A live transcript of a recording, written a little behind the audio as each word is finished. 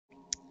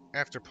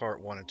after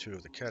part 1 and 2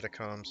 of the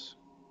Catacombs,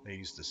 they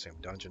use the same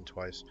dungeon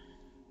twice.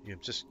 You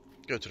just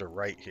go to the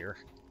right here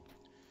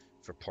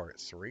for part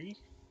 3,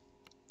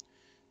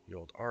 the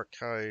old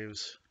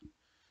archives.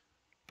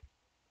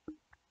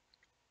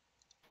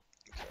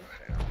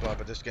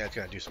 But this guy's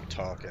gonna do some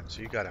talking,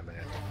 so you got a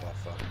minute to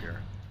buff up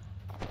here.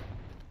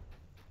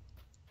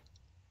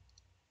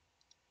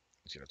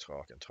 He's gonna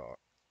talk and talk.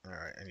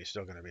 Alright, and he's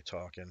still gonna be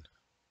talking.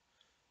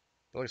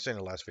 But like I said in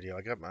the last video,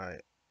 I got my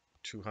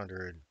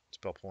 200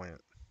 spell point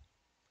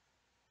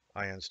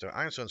Iron Stone.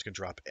 Iron Stones can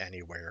drop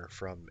anywhere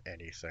from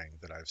anything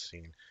that I've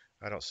seen.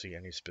 I don't see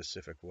any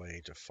specific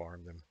way to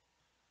farm them.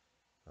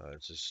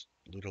 Just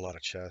loot a lot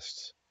of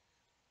chests.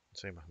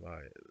 Same with my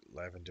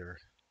lavender.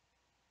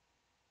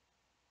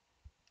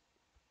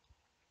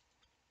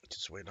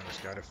 Just waiting on this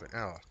guy to fit.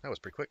 Oh, that was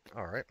pretty quick.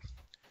 Alright.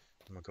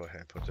 I'm gonna go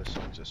ahead and put this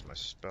on just my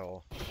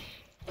spell.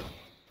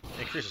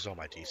 Increases all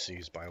my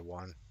DCs by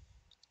 1.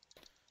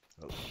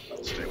 Oh,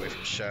 stay away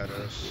from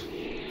shadows.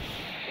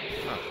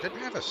 Oh, didn't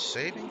have a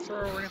saving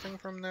throw or anything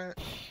from that.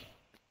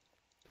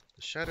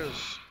 The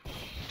shadows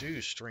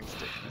do strength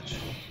damage.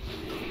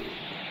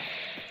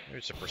 Maybe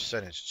it's a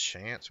percentage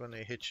chance when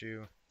they hit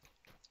you.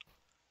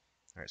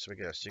 Alright, so we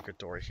got a secret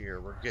door here.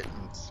 We're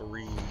getting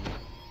 3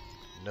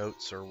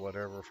 notes or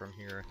whatever from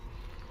here.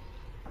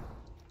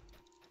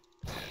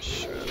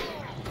 Shadow.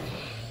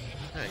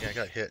 Yeah, I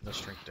got hit, no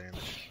strength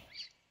damage.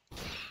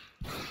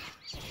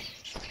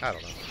 I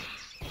don't know.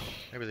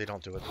 Maybe they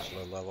don't do it this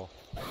low level.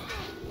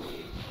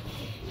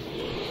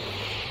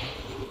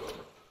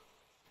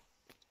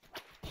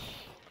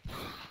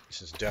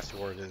 Since Death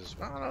Ward is,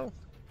 I don't know.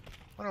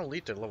 I don't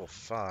elite at level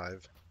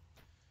 5.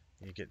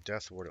 You get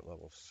Death Ward at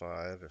level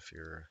 5 if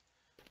you're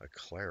a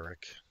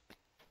cleric.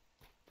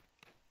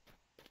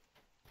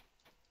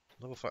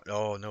 Level 5.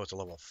 Oh no, it's a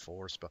level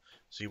 4 spell,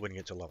 so you wouldn't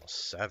get to level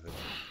 7.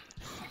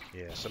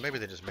 Yeah, so maybe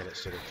they just made it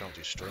so they don't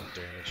do strength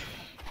damage.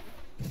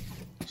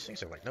 These things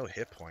have like no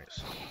hit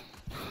points.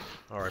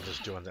 Or I'm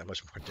just doing that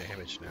much more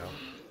damage now.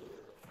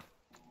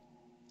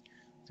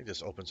 I think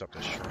this opens up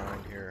the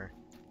shrine here.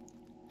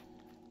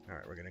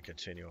 Alright, we're gonna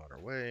continue on our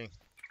way.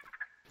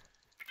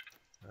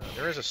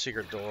 There is a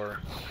secret door.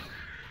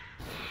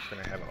 It's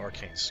gonna have an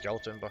arcane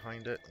skeleton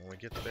behind it when we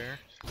get there.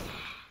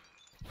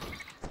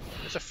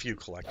 There's a few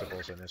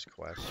collectibles in this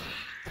quest.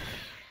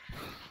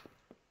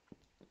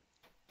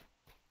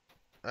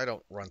 I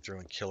don't run through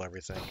and kill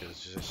everything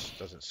because it just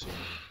doesn't seem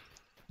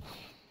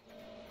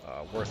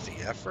worth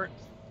the effort.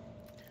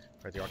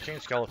 Right, the arcane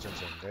skeleton's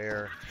in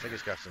there. I think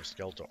he's got some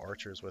skeletal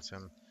archers with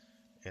him.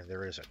 And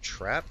there is a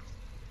trap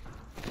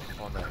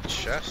on that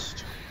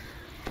chest.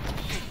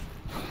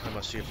 I'm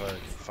gonna see if I can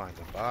find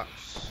a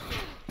box.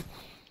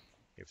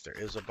 If there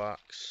is a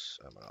box,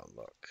 I'm gonna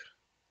look.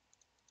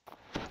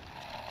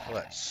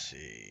 Let's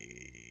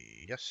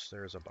see. Yes,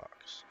 there is a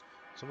box.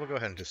 So we'll go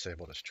ahead and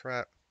disable this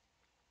trap.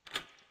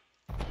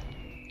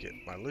 Get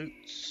my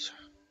loots.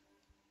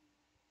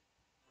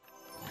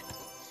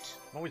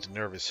 I'm always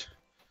nervous.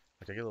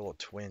 Like I get a little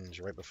twinge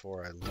right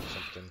before I loot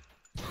something.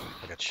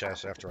 Like a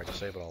chest after I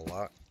disable a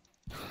lot.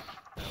 I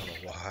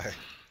don't know why.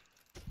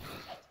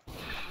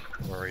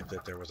 Worried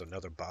that there was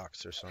another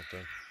box or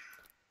something.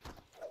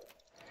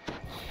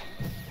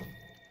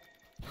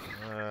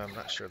 I'm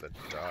not sure the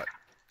dot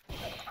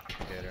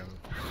hit him.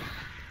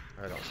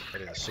 I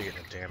didn't see it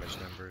in the damage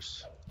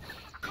numbers.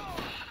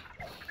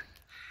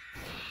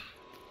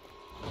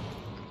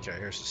 Okay,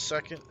 here's the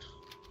second.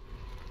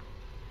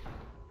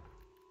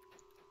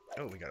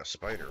 Oh, we got a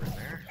spider in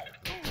there.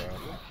 No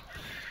problem.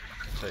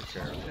 Take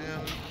care of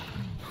him.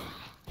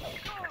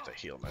 I have to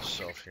heal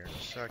myself here in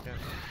a second.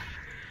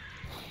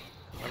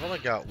 I've only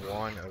got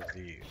one of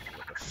the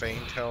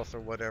feigned health or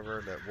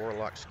whatever that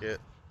warlocks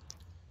get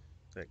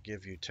that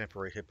give you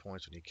temporary hit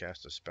points when you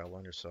cast a spell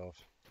on yourself.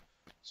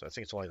 So I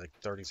think it's only like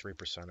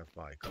 33% of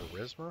my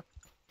charisma.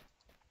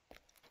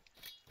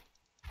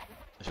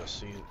 As you'll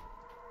see,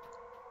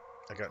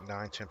 I got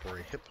 9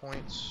 temporary hit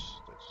points.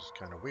 That's just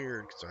kind of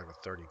weird because I have a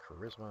 30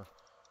 charisma.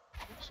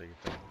 So you'd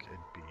think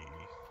it'd be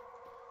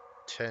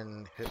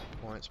 10 hit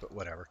points, but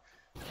whatever.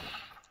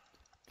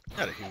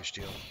 Not a huge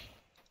deal.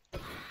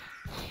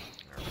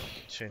 Alright,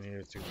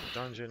 continue through the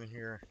dungeon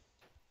here.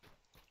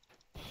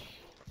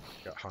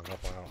 Got hung up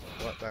on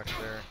what back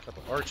there. A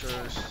couple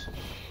archers.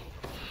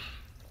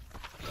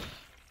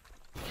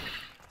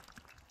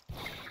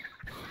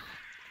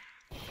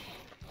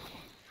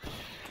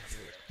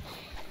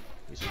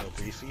 He's a little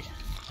beefy.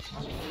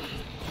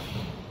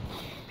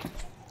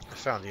 I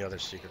found the other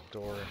secret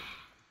door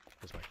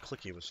because my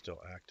clicky was still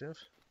active.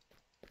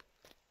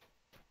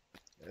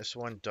 This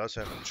one does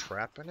have a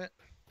trap in it.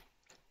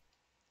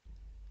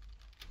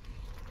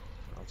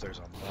 I don't know if there's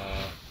a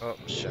mob. Oh,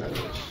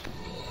 shadows.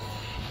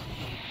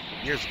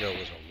 Years ago it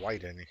was a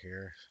white in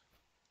here.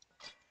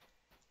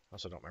 I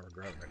also don't remember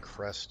grabbing a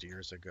crest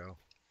years ago.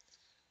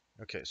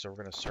 Okay, so we're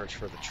going to search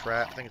for the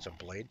trap. I think it's a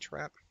blade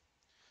trap.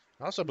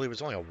 I also believe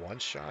it's only a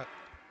one-shot.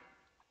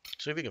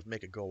 So if you can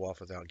make it go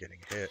off without getting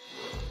hit,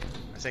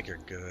 I think you're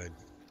good.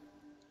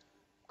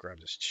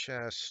 Grab this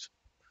chest.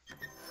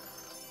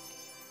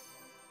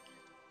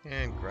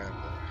 And grab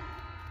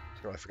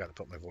the... Oh, I forgot to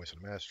put my voice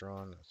and master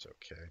on. That's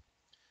okay.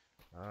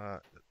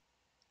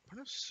 What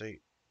does say?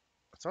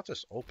 I thought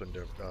this opened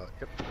over...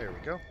 yep, there we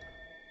go.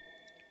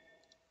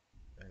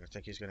 And I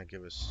think he's going to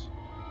give us...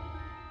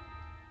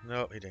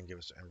 No, he didn't give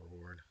us the end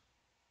reward.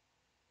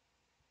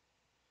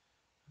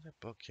 That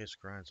bookcase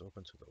grinds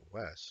open to the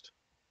west.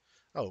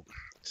 Oh,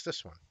 it's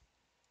this one.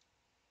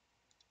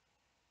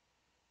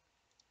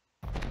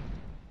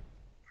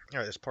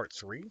 Alright, it's part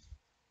 3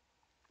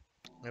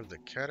 of the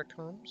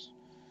Catacombs.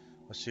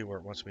 Let's see where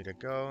it wants me to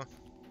go.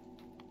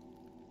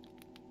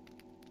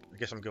 I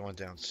guess I'm going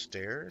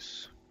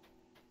downstairs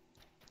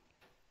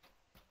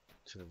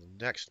to the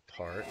next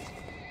part.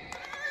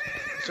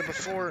 So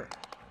before,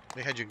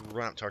 they had you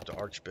run up and talk to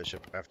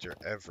Archbishop after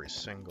every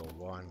single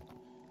one.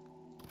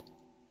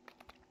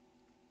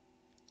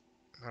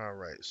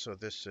 Alright, so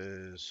this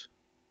is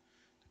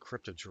the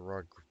Crypt of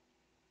Dryden.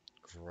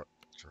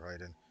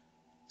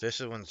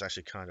 This one's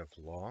actually kind of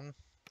long,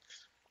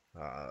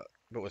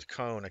 but with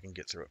Cone I can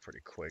get through it pretty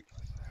quick.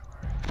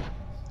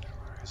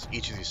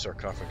 Each of these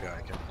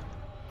sarcophagi can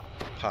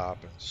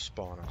pop and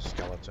spawn a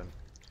skeleton.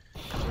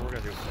 So what we're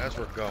going to do, as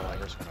we're going,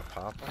 we're just going to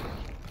pop them.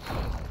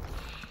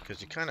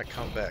 Because you kind of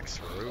come back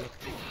through.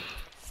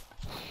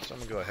 So I'm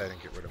going to go ahead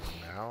and get rid of them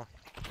now.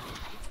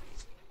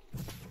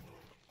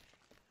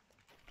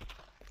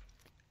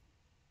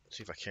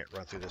 See if I can't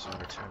run through this in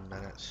under 10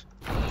 minutes.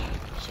 I'm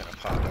just going to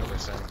pop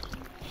everything.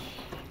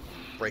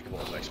 Breakable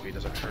XP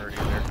doesn't hurt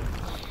either.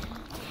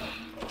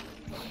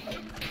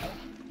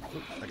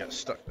 Oop, I got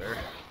stuck there.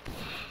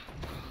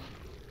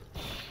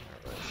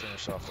 Alright,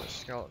 finish off those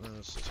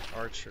skeletons. This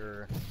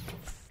archer.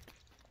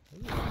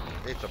 Ooh,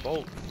 ate the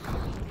bolt.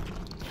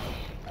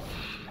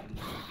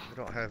 We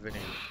don't have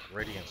any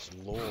Radiance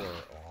lore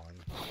on.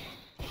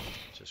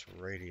 Just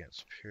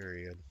Radiance,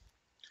 period.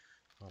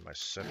 Oh, my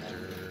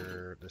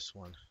scepter. This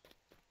one.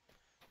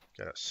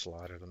 Got it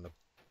slotted in the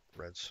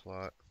red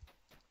slot.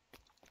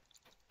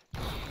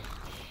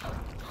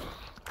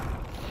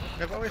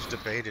 I've always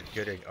debated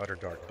getting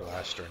Underdark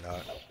Blast or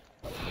not.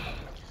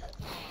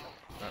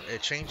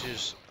 It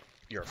changes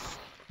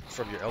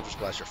from your Eldritch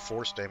Blast your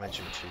force damage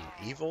into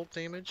evil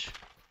damage,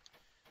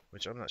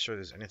 which I'm not sure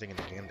there's anything in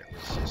the game that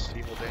resists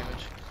evil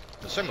damage.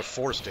 The same with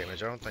force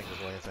damage. I don't think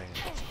there's anything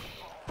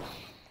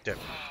that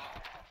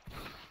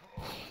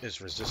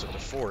is resistant to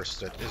force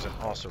that isn't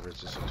also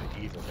resistant to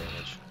evil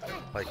damage,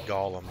 like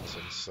golems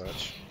and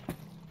such.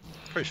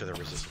 Pretty sure they're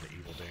resistant to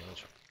evil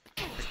damage.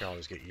 I can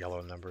always get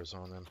yellow numbers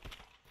on them.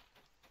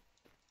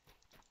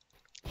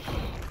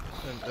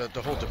 And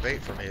the whole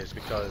debate for me is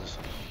because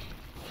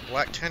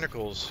Black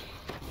Tentacles,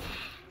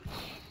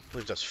 I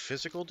believe, does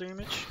physical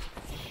damage,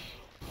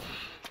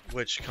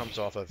 which comes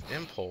off of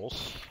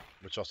Impulse,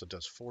 which also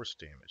does force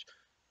damage.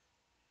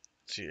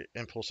 See,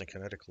 Impulse and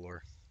Kinetic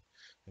Lore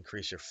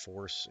increase your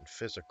force and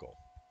physical.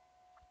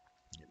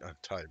 You're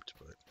not typed,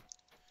 but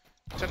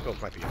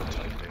Tentacles might be even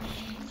type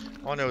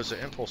damage. All I know is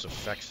that Impulse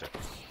affects it.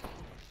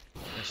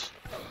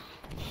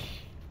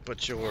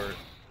 But your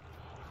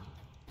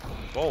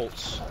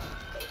bolts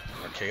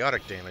are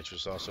chaotic damage,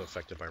 which is also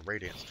affected by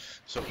Radiance.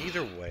 So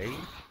either way,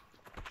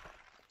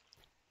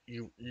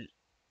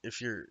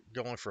 if you're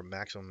going for a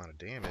maximum amount of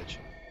damage,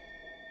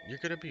 you're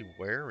going to be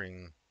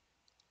wearing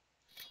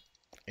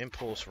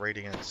Impulse,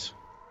 Radiance,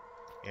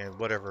 and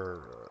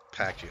whatever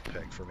pack you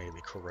pick. For maybe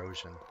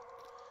Corrosion.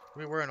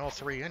 We're wearing all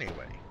three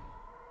anyway.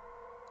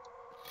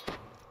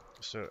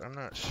 So I'm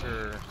not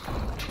sure.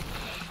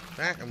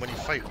 That, and when you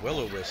fight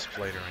Will-O-Wisps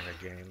later in the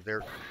game,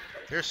 they're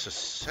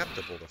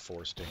susceptible to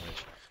force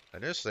damage.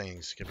 And those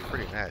things can be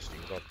pretty nasty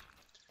with all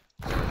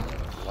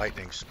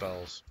lightning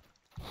spells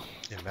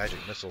and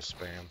magic missile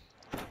spam.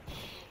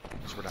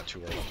 So we're not too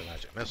worried about the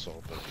magic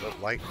missile, but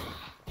lightning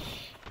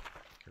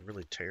can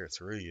really tear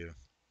through you.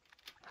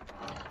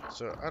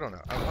 So I don't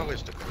know. I've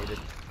always debated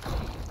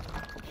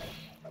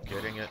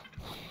getting it,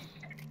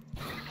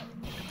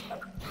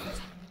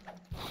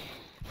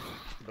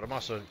 but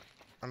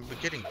I'm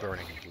getting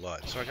Burning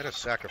Blood, so I gotta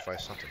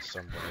sacrifice something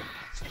somewhere.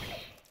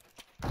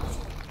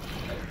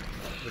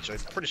 Which I'm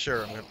pretty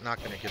sure I'm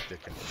not gonna get the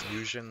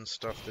confusion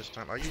stuff this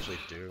time. I usually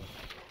do.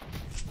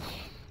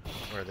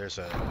 Where there's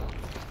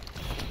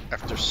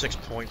after 6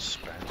 points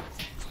spent,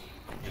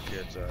 you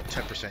get a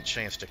 10%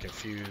 chance to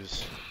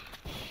confuse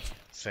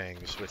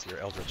things with your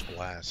Eldritch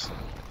Blast.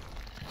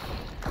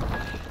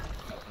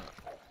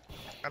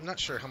 I'm not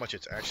sure how much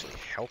it's actually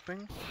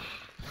helping,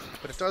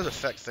 but it does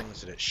affect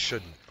things that it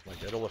shouldn't.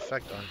 Like, it'll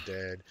affect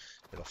undead,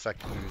 it'll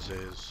affect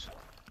oozes,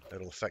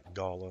 it'll affect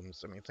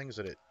golems. I mean, things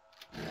that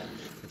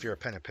if you're a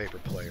pen and paper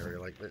player, you're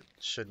like, it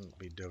shouldn't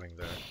be doing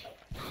that.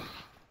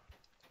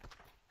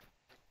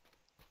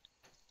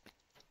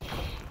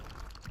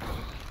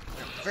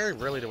 Very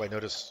rarely do I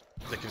notice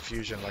the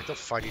confusion. Like, they'll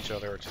fight each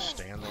other or just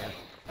stand there.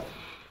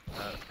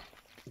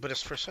 But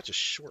it's for such a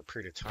short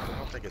period of time. I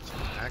don't think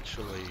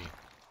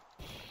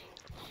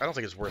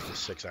it's worth the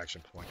 6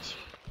 action points,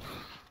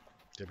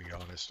 to be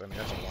honest. I mean,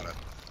 that's a lot of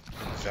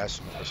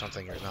investment for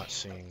something you're not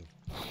seeing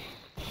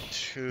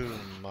too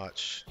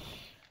much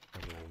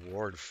of a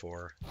reward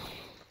for.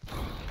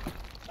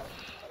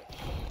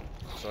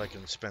 so I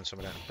can spend some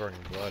of that in Burning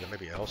Blood and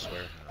maybe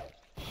elsewhere.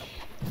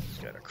 He's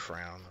got a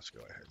crown. Let's go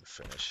ahead and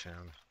finish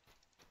him.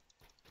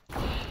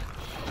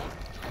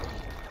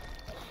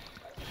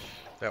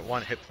 That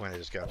one hit point I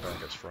just got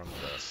back is from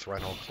the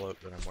Threnal cloak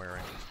that I'm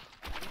wearing.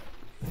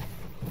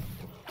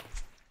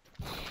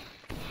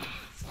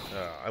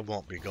 I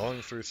won't be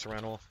going through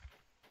Threnal.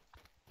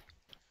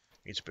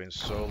 It's been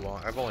so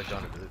long. I've only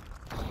done it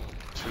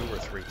 2 or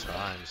 3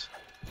 times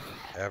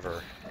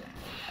ever,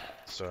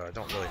 so I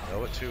don't really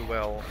know it too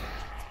well.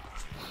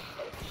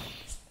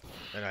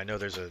 And I know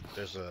there's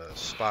a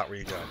spot where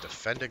you gotta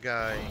defend a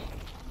guy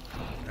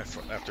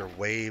after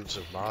waves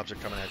of mobs are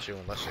coming at you,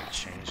 unless they've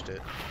changed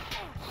it.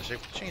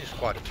 They've changed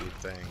quite a few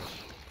things.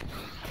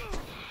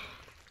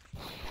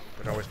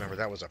 But I always remember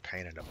that was a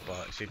pain in the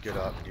butt. So you'd get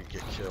up and you'd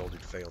get killed,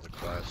 you'd fail the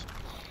quest.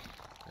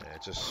 Yeah,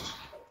 just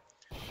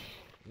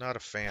not a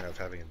fan of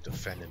having to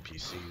defend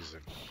NPCs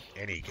in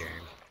any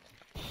game.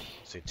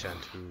 So they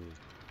tend to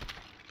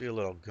be a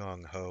little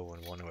gung-ho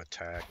and want to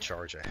attack,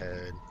 charge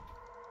ahead.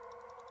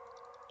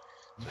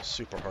 So it's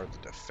super hard to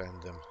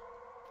defend them.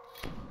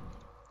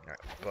 Alright,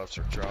 buffs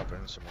are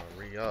dropping, so I'm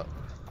gonna re-up.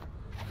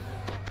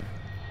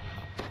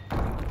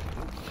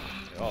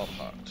 They all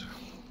popped.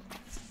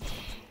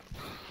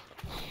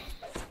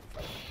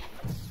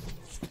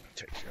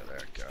 Take care of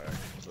that guy.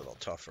 He's a little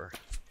tougher.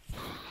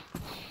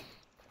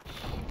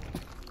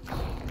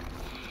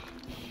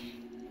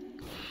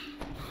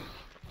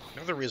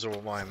 Another reason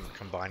why I'm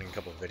combining a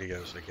couple of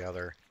videos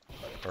together,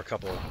 or a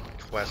couple of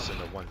quests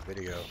into one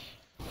video,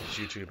 is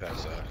YouTube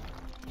has a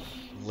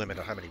limit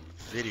on how many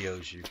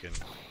videos you can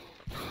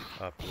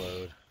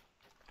upload.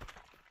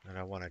 And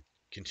I want to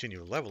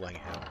continue leveling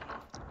him,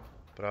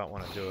 but I don't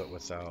want to do it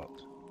without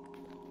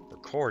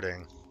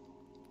recording.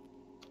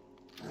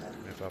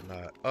 And if I'm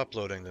not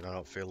uploading, then I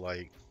don't feel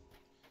like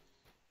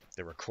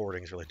the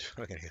recording's really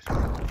doing anything.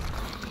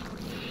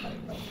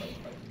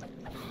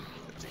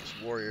 Get these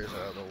warriors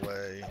out of the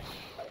way.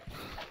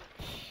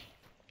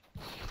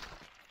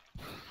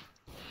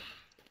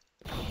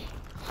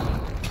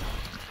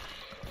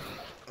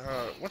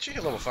 Once you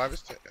hit level 5,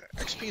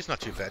 XP is not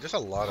too bad. There's a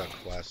lot of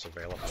quests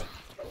available.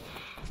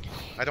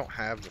 I don't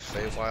have the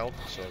Feywild,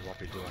 so I won't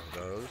be doing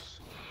those.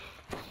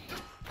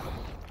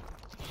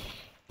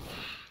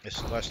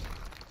 This last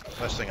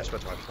thing I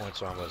spent my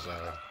points on was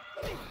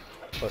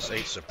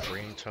 +8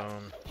 Supreme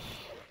Tone,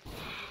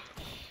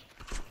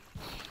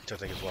 which I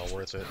think is well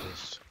worth it.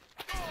 This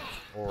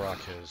Auroch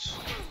has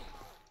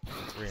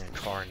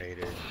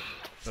reincarnated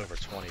over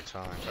 20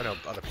 times. I know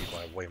other people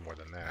have way more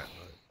than that,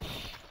 but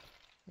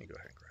let me go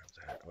ahead and grab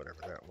that, whatever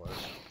that was.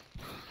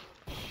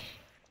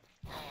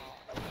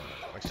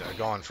 Like I said, I've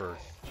gone for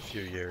a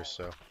few years,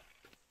 so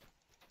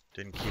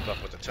didn't keep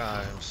up with the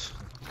times.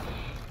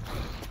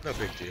 No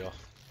big deal.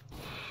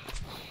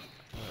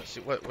 See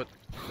what the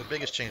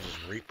biggest change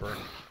is Reaper,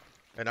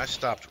 and I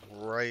stopped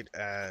right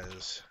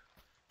as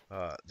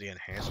the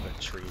enhancement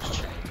trees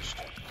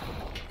changed.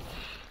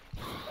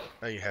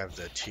 Now you have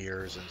the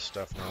tiers and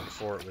stuff now.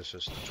 Before it was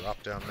just the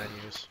drop-down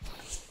menus,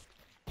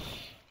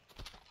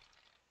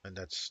 and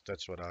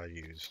that's what I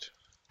used.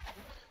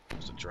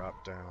 Was the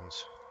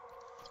drop-downs.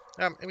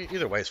 I mean,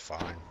 either way is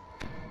fine.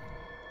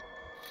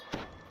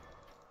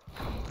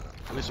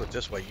 At least with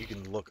this way, you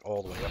can look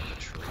all the way up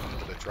the tree.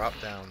 But the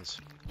drop-downs,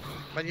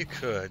 I mean, you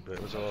could, but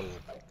it was a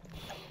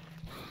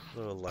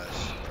little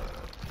less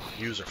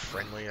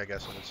user-friendly, I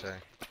guess I would say.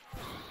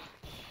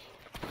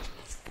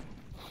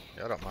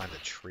 Yeah, I don't mind the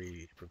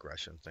tree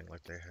progression thing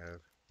like they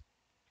have.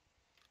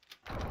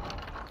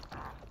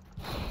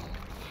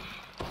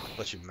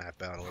 Lets you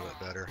map out a little bit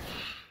better.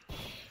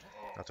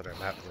 Not that I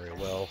map very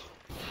well.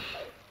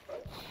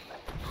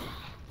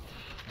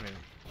 I mean,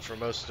 for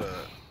most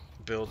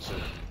builds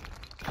that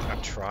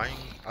I'm trying,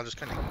 I'll just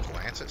kind of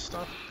glance at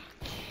stuff,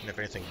 and if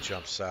anything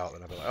jumps out,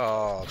 then I'll be like,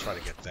 oh, I'll try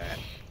to get that.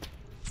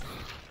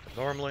 But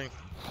normally,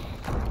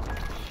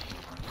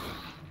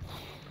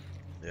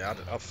 yeah,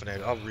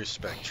 I'll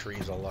respec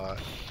trees a lot.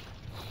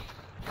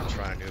 I'm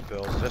trying new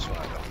builds. This one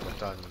I don't. I've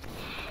done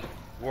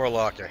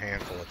Warlock a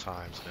handful of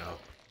times now.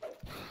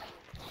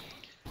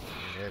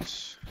 And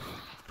it's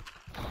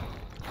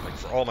like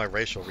for all my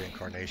racial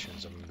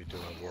reincarnations, I'm gonna be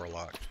doing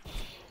Warlock.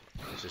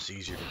 It's just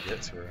easier to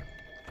get through.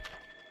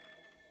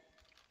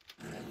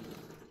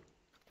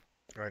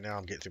 Right now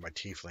I'm getting through my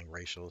Tiefling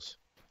racials.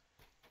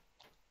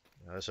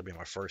 Now, this will be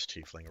my first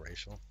Tiefling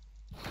racial.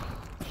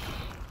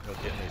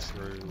 It'll get me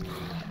through.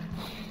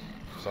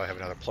 So I have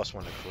another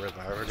 +1 to charisma.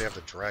 I already have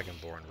the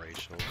Dragonborn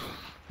racial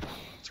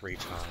 3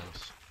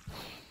 times.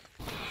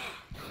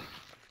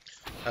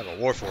 I have a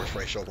Warforged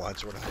racial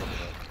once. We're not going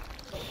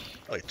to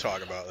really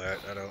talk about that.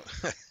 I don't.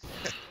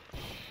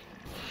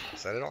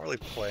 So I don't really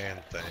plan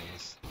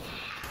things.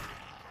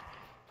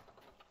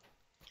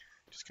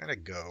 Just kind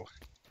of go.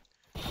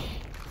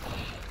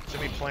 To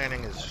me,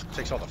 planning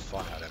takes all the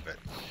fun out of it.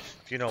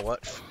 If you know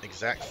what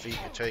exact feat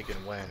you take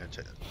and when, it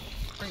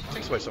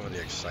takes away some of the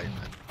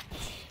excitement.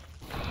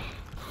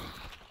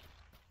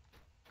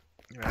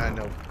 I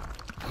know,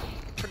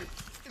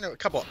 a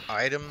couple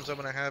items I'm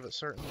gonna have at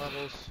certain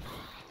levels.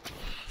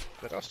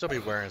 But I'll still be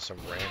wearing some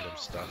random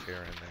stuff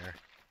here and there.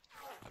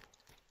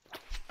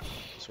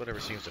 Just whatever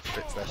seems to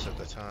fit best at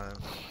the time.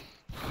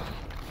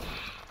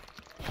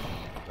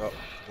 Oh,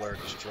 blur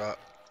just dropped.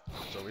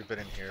 So we've been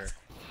in here.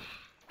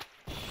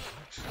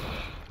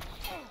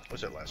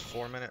 What's it last?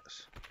 4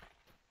 minutes?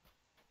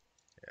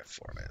 Yeah,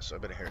 4 minutes. So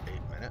I've been here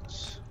 8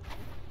 minutes.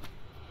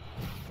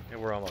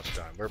 And we're almost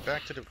done. We're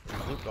back to the,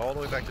 we looped all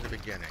the way back to the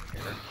beginning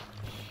here.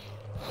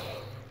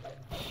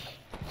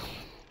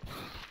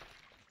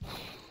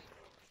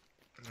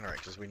 Alright,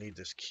 because we need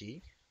this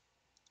key.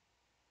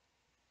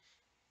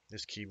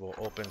 This key will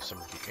open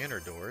some of the inner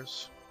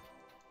doors.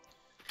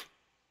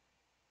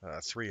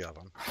 3 of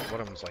them.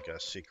 One of them's like a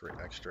secret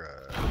extra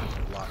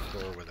locked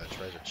door with a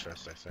treasure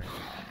chest, I think.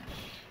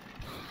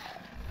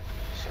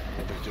 So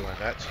we'll be doing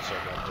that since I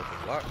got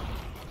open lock.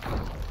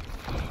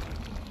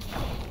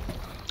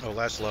 Oh,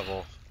 last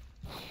level.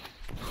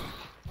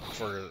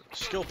 For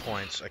skill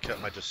points, I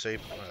kept my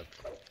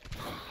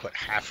put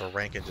half a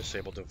rank in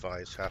disable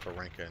device, half a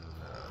rank in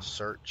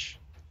search.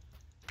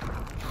 And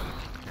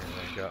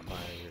I got my...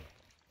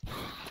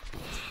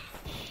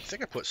 I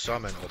think I put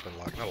some in open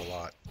lock, not a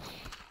lot.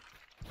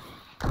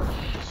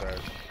 Because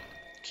I'm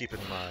keeping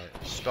my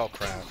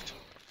spellcraft,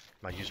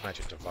 my use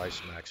magic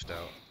device maxed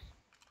out.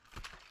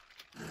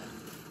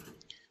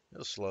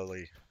 It'll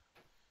slowly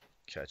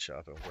catch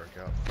up and work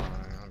out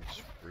fine. I'll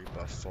just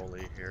rebuff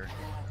fully here.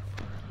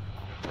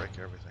 Break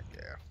everything,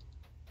 yeah.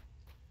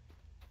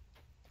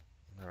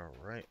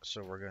 Alright,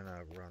 so we're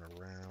gonna run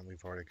around.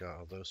 We've already got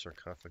all those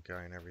sarcophagi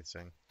and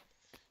everything.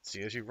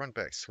 See, as you run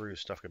back through,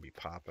 stuff could be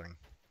popping.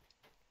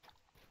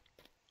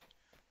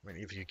 I mean,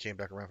 if you came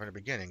back around from the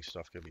beginning,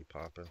 stuff could be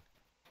popping.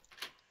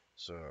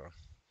 So,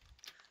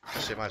 I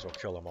say might as well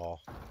kill them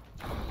all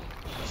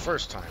the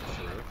first time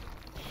through.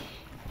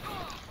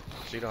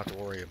 So you don't have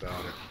to worry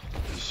about it.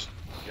 Just,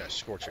 you got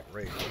Scorching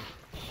Rage.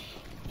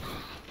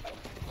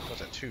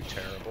 Wasn't too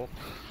terrible.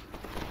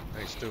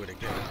 Let's do it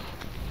again.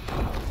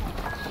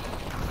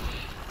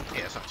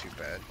 Yeah, it's not too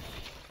bad.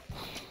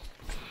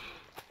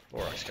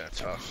 Borak's kind of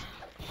tough.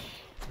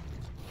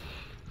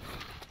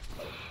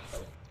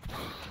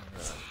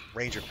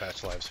 Ranger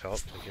patch lives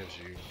helped. It gives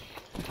you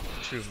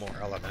 2 more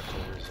elemental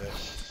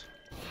resists.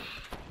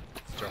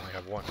 I only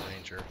have 1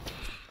 ranger.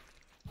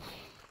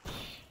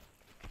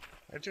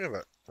 I do have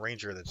a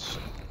ranger that's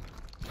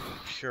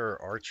pure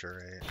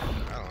archer. I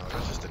don't know,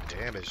 that's just the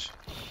damage.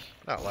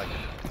 Not like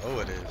how low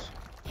it is.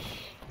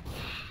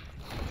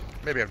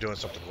 Maybe I'm doing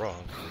something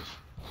wrong.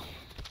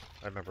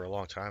 I remember a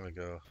long time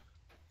ago,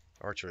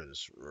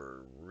 archers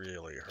were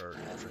really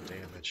hurting for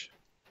damage.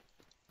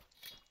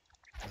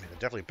 I mean, they're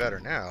definitely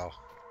better now,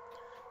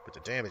 but the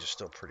damage is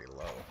still pretty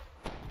low.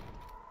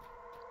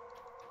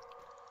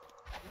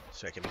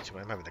 So I can be too.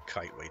 I'm having to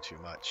kite way too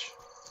much.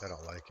 I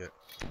don't like it.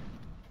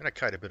 And I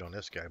kite a bit on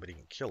this guy, but he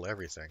can kill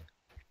everything.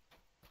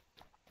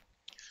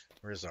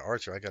 Whereas the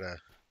archer, I gotta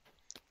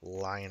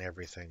line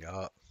everything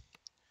up,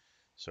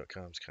 so it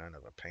comes kind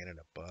of a pain in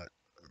the butt.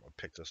 I'm gonna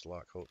pick this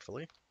lock,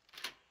 hopefully.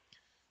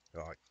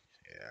 Oh,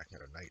 yeah, I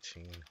got a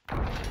 19.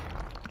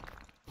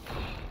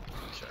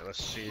 Okay,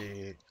 let's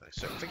see. Like I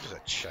said, I think there's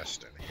a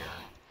chest in here.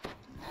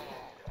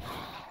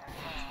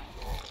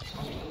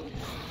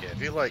 Yeah,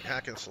 if you like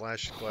hack and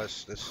slash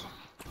quests,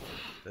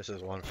 this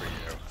is one for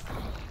you.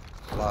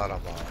 A lot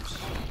of mobs.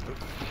 Oop,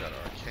 got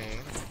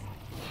Arcane.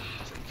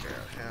 Take care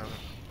of him.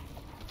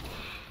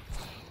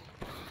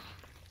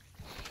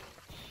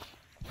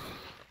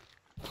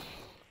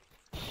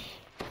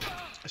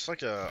 It's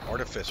like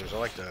artificers. I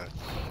like the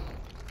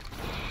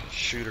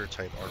shooter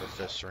type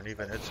artificer, and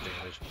even its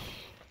damage.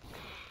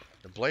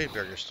 The blade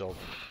barrier is still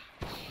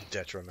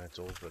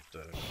detrimental, but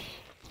the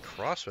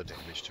crossbow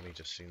damage to me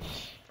just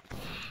seems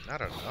not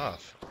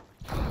enough.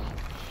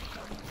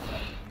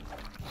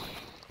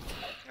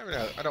 I mean,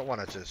 I don't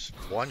want to just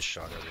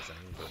one-shot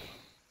everything, but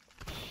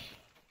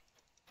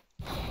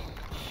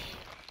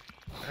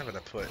having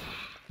to put,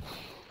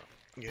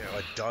 you know,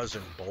 a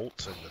dozen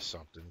bolts into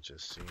something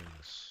just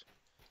seems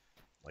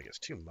like it's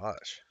too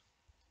much.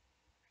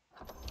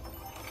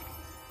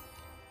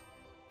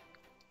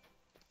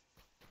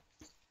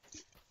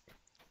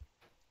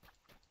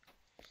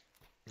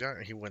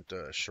 Yeah, he went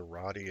to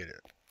Sharadi.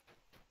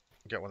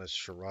 Got one of those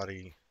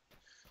Sharadi.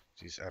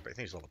 I think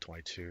he's level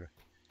 22.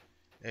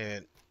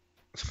 And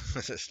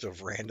just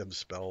of random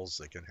spells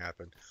that can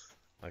happen.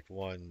 Like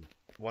one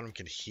of them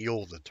can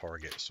heal the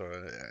target. So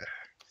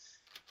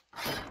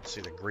see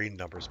the green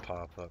numbers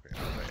pop up. You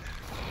know,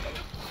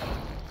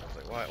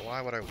 like,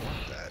 why would I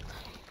want that?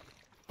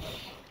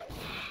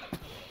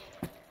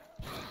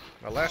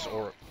 My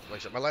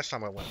last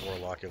time I went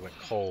Warlock, it went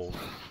cold.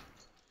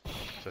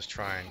 Just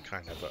trying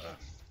kind of a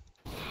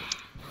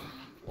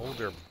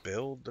older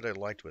build that I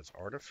liked with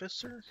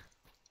Artificer.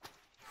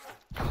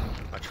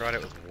 I tried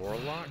it with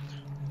Warlock,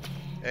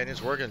 and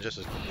it's working just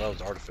as well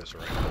as Artificer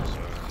right now,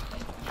 so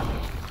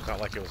it's not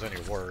like it was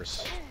any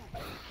worse.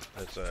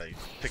 It's you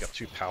pick up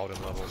 2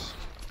 Paladin levels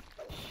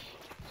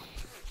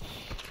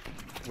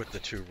with the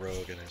 2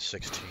 Rogue and then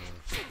 16.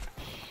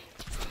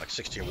 Like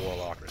 16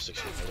 Warlock or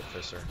 16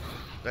 Artificer.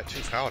 That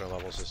 2 Paladin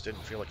levels just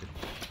didn't feel like it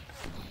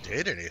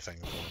did anything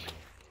for me.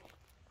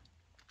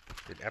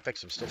 In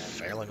Epics, I'm still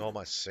failing all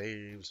my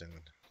saves, and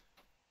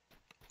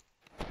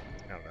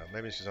I don't know,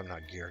 maybe it's because I'm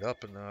not geared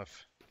up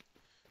enough.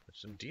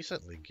 Which I'm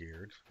decently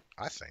geared,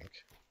 I think.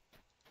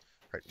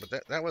 Right,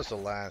 but that was the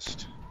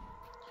last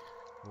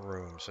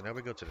room, so now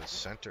we go to the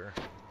center.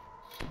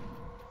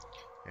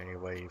 Any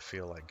way you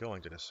feel like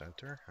going to the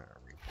center.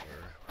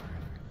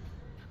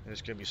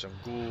 There's gonna be some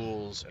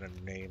ghouls and a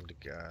named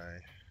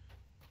guy.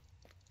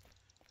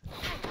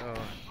 Oh,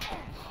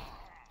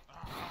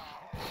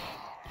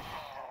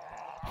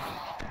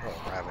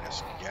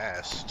 Ravenous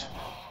Ghast.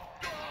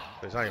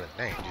 But he's not even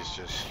named, he's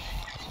just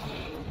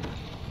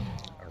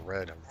a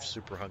red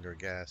super hunger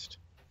ghast.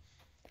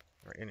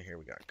 Right, in here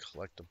we got a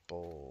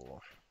collectible.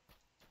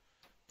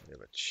 We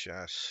have a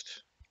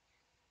chest.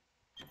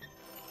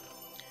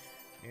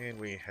 And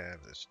we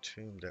have this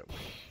tomb that we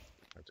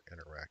have to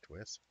interact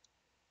with.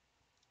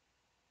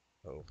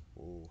 Oh,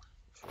 ooh.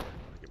 Before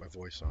I get my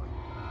voice on.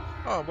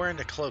 Oh, I'm wearing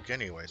the cloak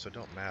anyway, so it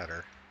don't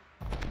matter.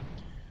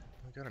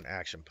 We got an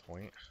action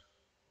point.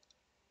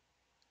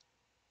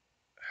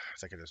 I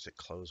think I just hit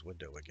close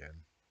window again.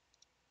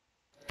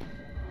 We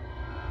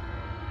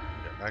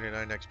got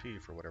 99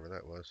 XP for whatever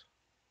that was.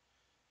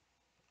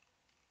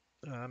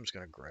 I'm just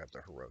going to grab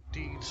the heroic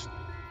deeds.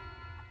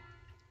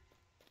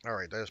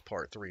 Alright, that is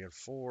part 3 and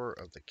 4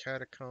 of the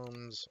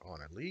Catacombs on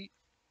Elite.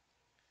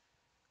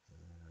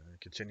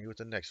 Continue with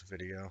the next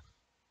video.